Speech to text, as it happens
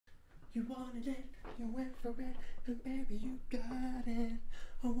You wanted it, you went for it, and baby you got it.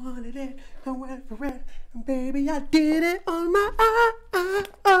 I wanted it, I went for it, and baby I did it on my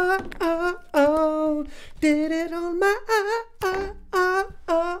own. Did it on my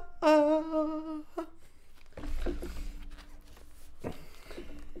own.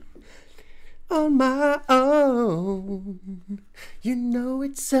 On my own. You know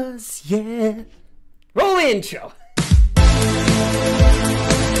it's us, yeah. Roll the intro.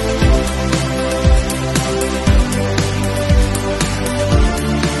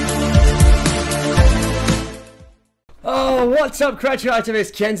 Oh, what's up, Retro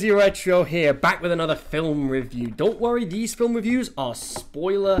Activist? Kenzie Retro here, back with another film review. Don't worry, these film reviews are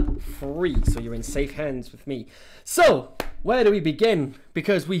spoiler free, so you're in safe hands with me. So, where do we begin?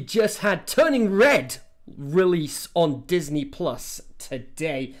 Because we just had Turning Red release on Disney Plus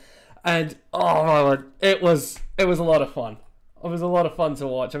today, and oh my word, it was a lot of fun. It was a lot of fun to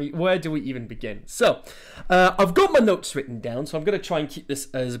watch. I mean, where do we even begin? So, I've got my notes written down, so I'm going to try and keep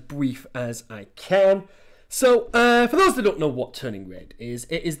this as brief as I can. So, for those that don't know what Turning Red is,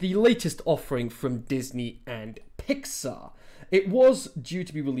 it is the latest offering from Disney and Pixar. It was due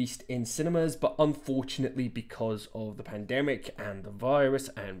to be released in cinemas, but unfortunately because of the pandemic and the virus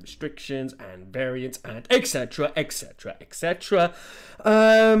and restrictions and variants and etc, etc, etc,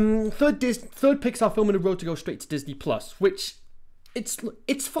 third Pixar film in a row to go straight to Disney Plus, which it's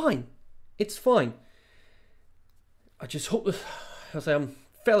fine. It's fine. I just hope I'm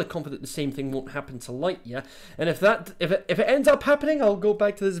fairly confident the same thing won't happen to Lightyear, and if it ends up happening, I'll go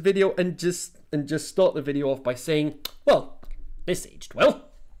back to this video and just start the video off by saying, well, this aged well.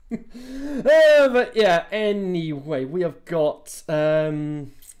 But yeah, anyway, we have got anyway,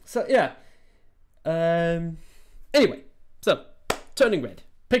 so Turning Red,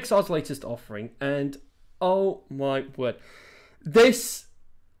 Pixar's latest offering, and oh my word,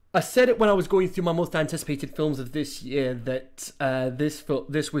 I said it when I was going through my most anticipated films of this year that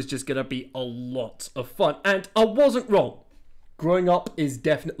this was just gonna be a lot of fun, and I wasn't wrong. Growing Up is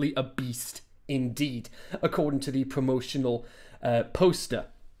definitely a beast indeed, according to the promotional poster.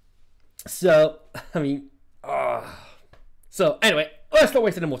 So, I mean, so anyway, let's not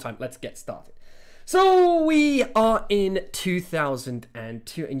waste any more time. Let's get started. So we are in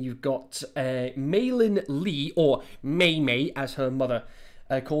 2002, and you've got Maylin Lee, or May May, as her mother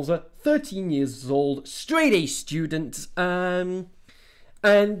calls her, 13 years old, straight A student, and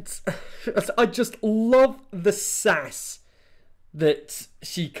I just love the sass that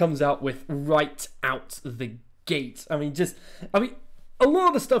she comes out with right out the gate. I mean, a lot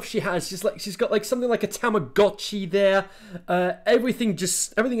of the stuff she has, she's got like something like a Tamagotchi there. Everything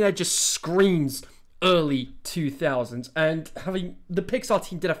there just screams early 2000s, and the Pixar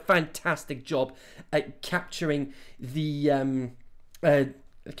team did a fantastic job at capturing the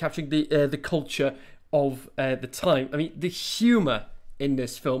culture of the time. I mean, the humor in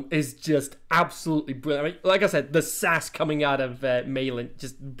this film is just absolutely brilliant. I mean, like I said, the sass coming out of Maylin,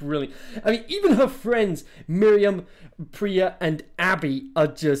 just brilliant. I mean, even her friends Miriam, Priya, and Abby are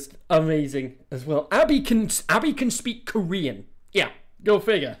just amazing as well. Abby can speak Korean. Yeah, go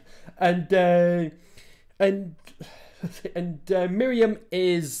figure. And Miriam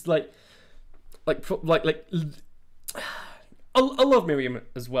is like. I love Miriam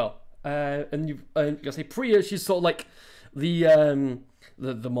as well, and you say Priya, she's sort of like the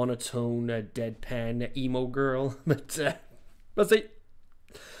monotone, deadpan emo girl. But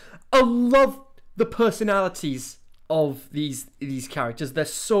I love the personalities of these characters. They're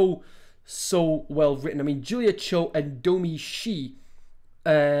so well written. I mean, Julia Cho and Domi Shi,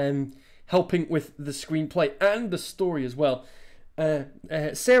 helping with the screenplay and the story as well.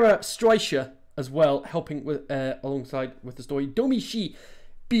 Sarah Streicher as well, helping with alongside with the story. Domi Shi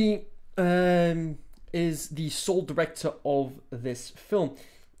being is the sole director of this film,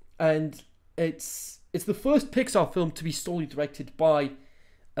 and it's the first Pixar film to be solely directed by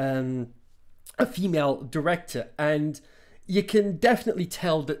a female director, and you can definitely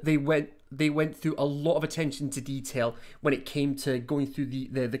tell that they went through a lot of attention to detail when it came to going through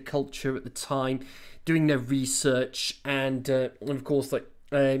the culture at the time, doing their research, and of course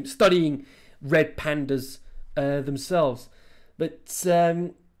studying red pandas themselves. But I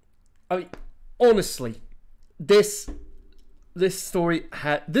mean, honestly, this story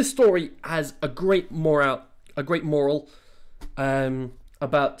has a great moral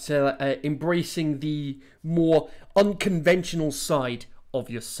about embracing the more unconventional side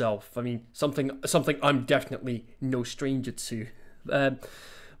of yourself. I mean, something I'm definitely no stranger to.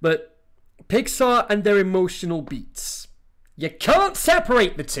 But Pixar and their emotional beats, you can't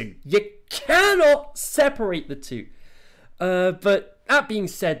separate the two. You cannot separate the two. But that being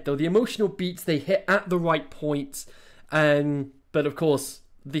said, though, the emotional beats, they hit at the right point. But of course,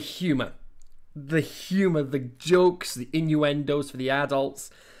 the humor, the jokes, the innuendos for the adults,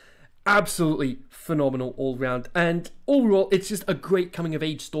 absolutely phenomenal all round. And overall, it's just a great coming of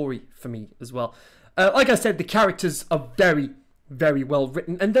age story for me as well. Like I said, the characters are very, very well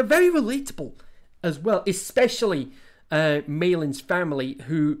written, and they're very relatable as well, especially Malin's family,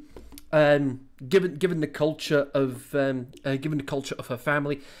 who, given the culture of her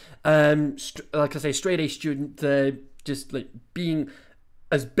family, like I say, straight A student, just like being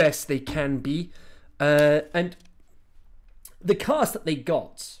as best they can be, and the cast that they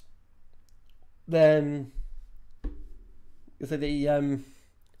got, then the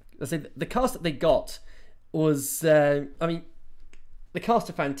cast that they got was, I mean, the cast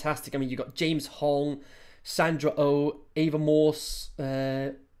are fantastic. I mean, you got James Hong, Sandra Oh, Ava Morse,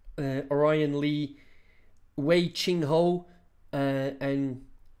 Orion Lee, Wei Ching Ho, and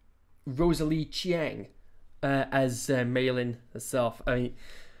Rosalie Chiang as Malin herself. I mean,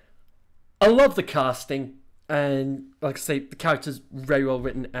 I love the casting, and like I say, the characters very well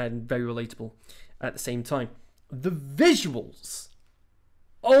written and very relatable at the same time. The visuals,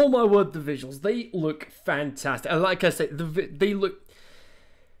 oh my word, the visuals, they look fantastic. And like I said, they look,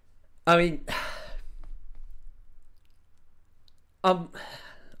 I mean, I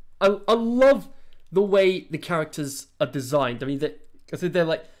love the way the characters are designed. I mean, they're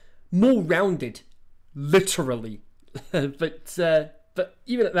like more rounded, literally. but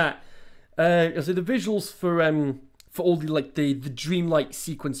even at that, so the visuals for all the dreamlike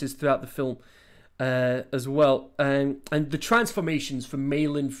sequences throughout the film, as well, and the transformations from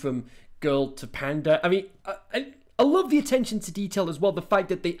Malin from girl to panda. I mean, I love the attention to detail as well. The fact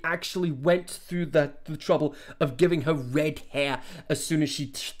that they actually went through the trouble of giving her red hair as soon as she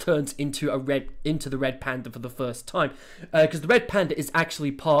turns into the red panda for the first time, because the red panda is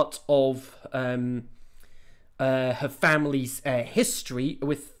actually part of her family's history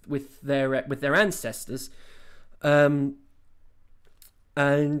with their ancestors, and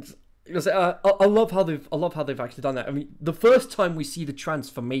I love how they've actually done that. I mean, the first time we see the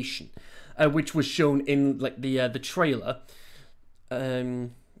transformation, which was shown in like the trailer,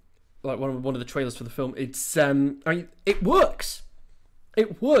 like one of the trailers for the film, it's I mean, it works.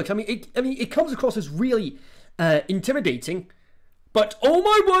 It works. I mean, it comes across as really intimidating. But oh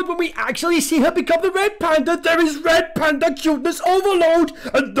my word, when we actually see her become the red panda, there is red panda cuteness overload.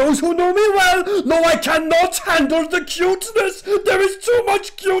 And those who know me well know I cannot handle the cuteness. There is too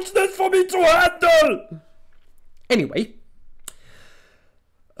much cuteness for me to handle. Anyway,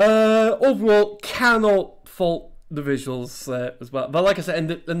 overall, cannot fault the visuals as well. But like I said,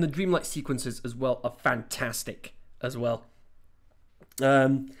 and the dreamlike sequences as well are fantastic as well.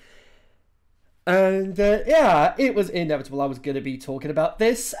 And yeah, it was inevitable I was going to be talking about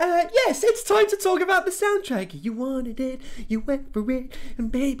this. Yes, it's time to talk about the soundtrack. You wanted it, you went for it,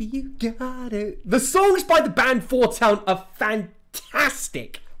 and baby, you got it. The songs by the band Four Town are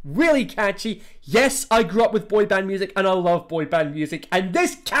fantastic. Really catchy. Yes, I grew up with boy band music, and I love boy band music. And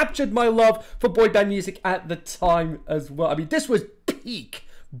this captured my love for boy band music at the time as well. I mean, this was peak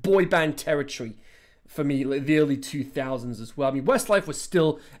boy band territory for me, like the early 2000s as well. I mean, Westlife was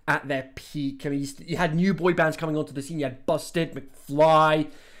still at their peak. I mean, you had new boy bands coming onto the scene. You had Busted,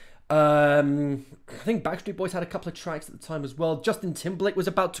 McFly. I think Backstreet Boys had a couple of tracks at the time as well. Justin Timberlake was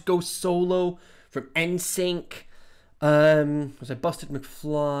about to go solo from NSYNC. Was I Busted,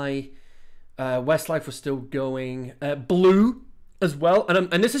 McFly? Westlife was still going. Blue as well.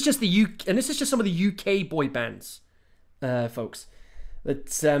 And this is just and this is just some of the UK boy bands, folks.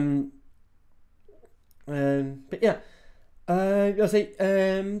 That's but yeah, I'll say,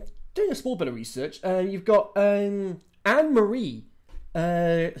 doing a small bit of research, you've got Anne Marie,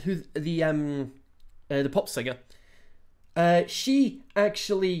 who's the pop singer. She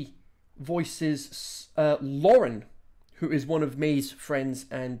actually voices Lauren, who is one of May's friends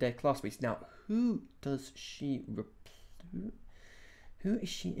and classmates. Now, who is she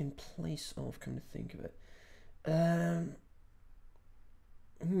in place of? Come to think of it,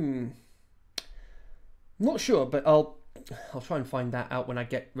 not sure, but I'll try and find that out when I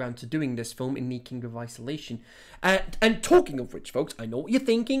get round to doing this film in the King of Isolation. And talking of which, folks, I know what you're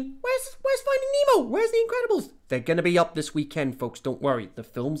thinking. Where's Finding Nemo? Where's The Incredibles? They're gonna be up this weekend, folks. Don't worry.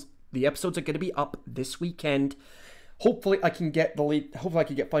 The episodes are gonna be up this weekend. Hopefully, I can get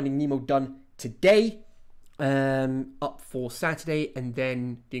Finding Nemo done today, up for Saturday, and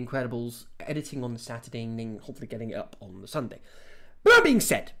then The Incredibles editing on the Saturday, and then hopefully getting it up on the Sunday. But that being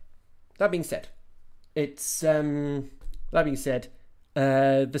said. It's the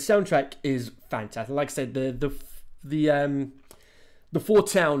soundtrack is fantastic. Like I said, the the Four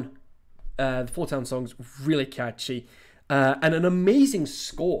Town song's really catchy, and an amazing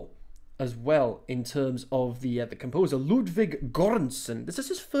score as well in terms of the composer Ludwig Göransson. This is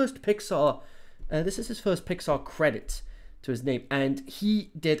his first Pixar credit to his name, and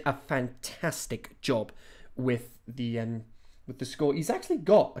he did a fantastic job with the score. He's actually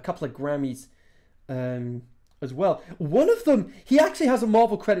got a couple of Grammys as well. One of them, he actually has a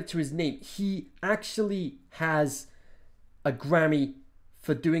Marvel credit to his name. He actually has a Grammy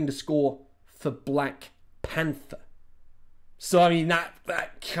for doing the score for Black Panther. So I mean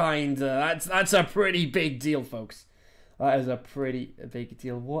that's a pretty big deal, folks. That is a pretty big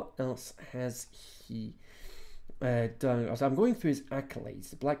deal. What else has he done? So I'm going through his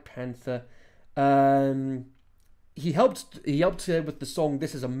accolades. Black Panther. He helped with the song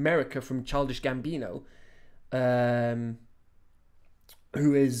 "This Is America" from Childish Gambino,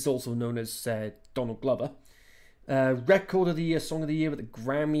 who is also known as Donald Glover. Record of the Year, Song of the Year with the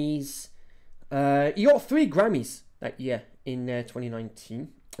Grammys. He got 3 Grammys that year in 2019.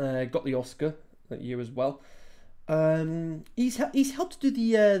 Got the Oscar that year as well. He's helped do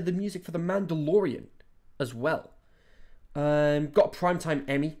the music for The Mandalorian as well. Got a Primetime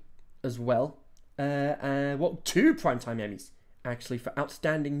Emmy as well. 2 Primetime Emmys actually for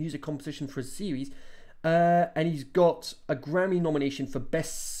Outstanding Music Composition for a Series. And he's got a Grammy nomination for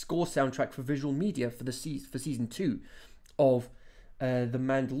Best Score Soundtrack for Visual Media for season 2 of The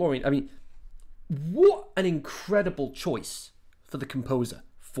Mandalorian. I mean, what an incredible choice for the composer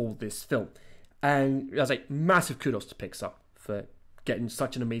for this film. And I was like, massive kudos to Pixar for getting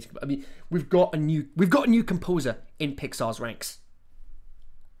such an amazing. I mean, we've got a new composer in Pixar's ranks,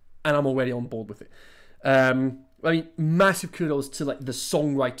 and I'm already on board with it. I mean, massive kudos to like the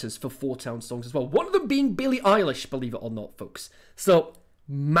songwriters for Four Town songs as well. One of them being Billie Eilish, believe it or not, folks. So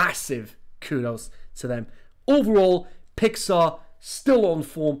massive kudos to them. Overall, Pixar still on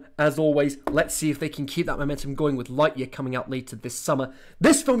form as always. Let's see if they can keep that momentum going with Lightyear coming out later this summer.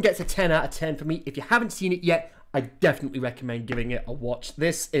 This film gets a 10 out of 10 for me. If you haven't seen it yet, I definitely recommend giving it a watch.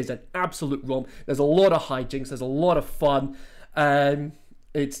 This is an absolute romp. There's a lot of hijinks. There's a lot of fun.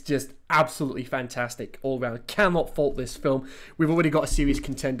 It's just absolutely fantastic all around. Cannot fault this film. We've already got a series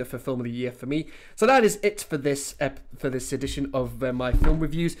contender for Film of the Year for me. So that is it for this edition of my film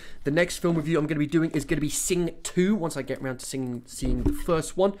reviews. The next film review I'm going to be doing is going to be Sing 2 once I get around to seeing the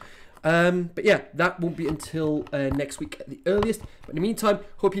first one. But yeah, that won't be until next week at the earliest. But in the meantime,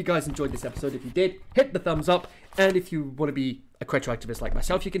 hope you guys enjoyed this episode. If you did, hit the thumbs up. And if you want to be a retro activist like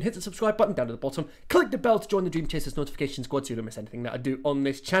myself, you can hit the subscribe button down at the bottom. Click the bell to join the Dream Chasers notification squad so you don't miss anything that I do on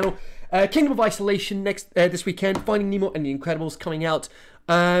this channel. Kingdom of Isolation this weekend. Finding Nemo and The Incredibles coming out.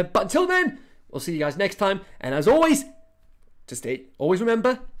 But until then, we'll see you guys next time. And as always, always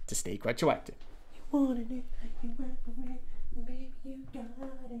remember to stay retroactive. You wanted it, you went for it, baby, you got it.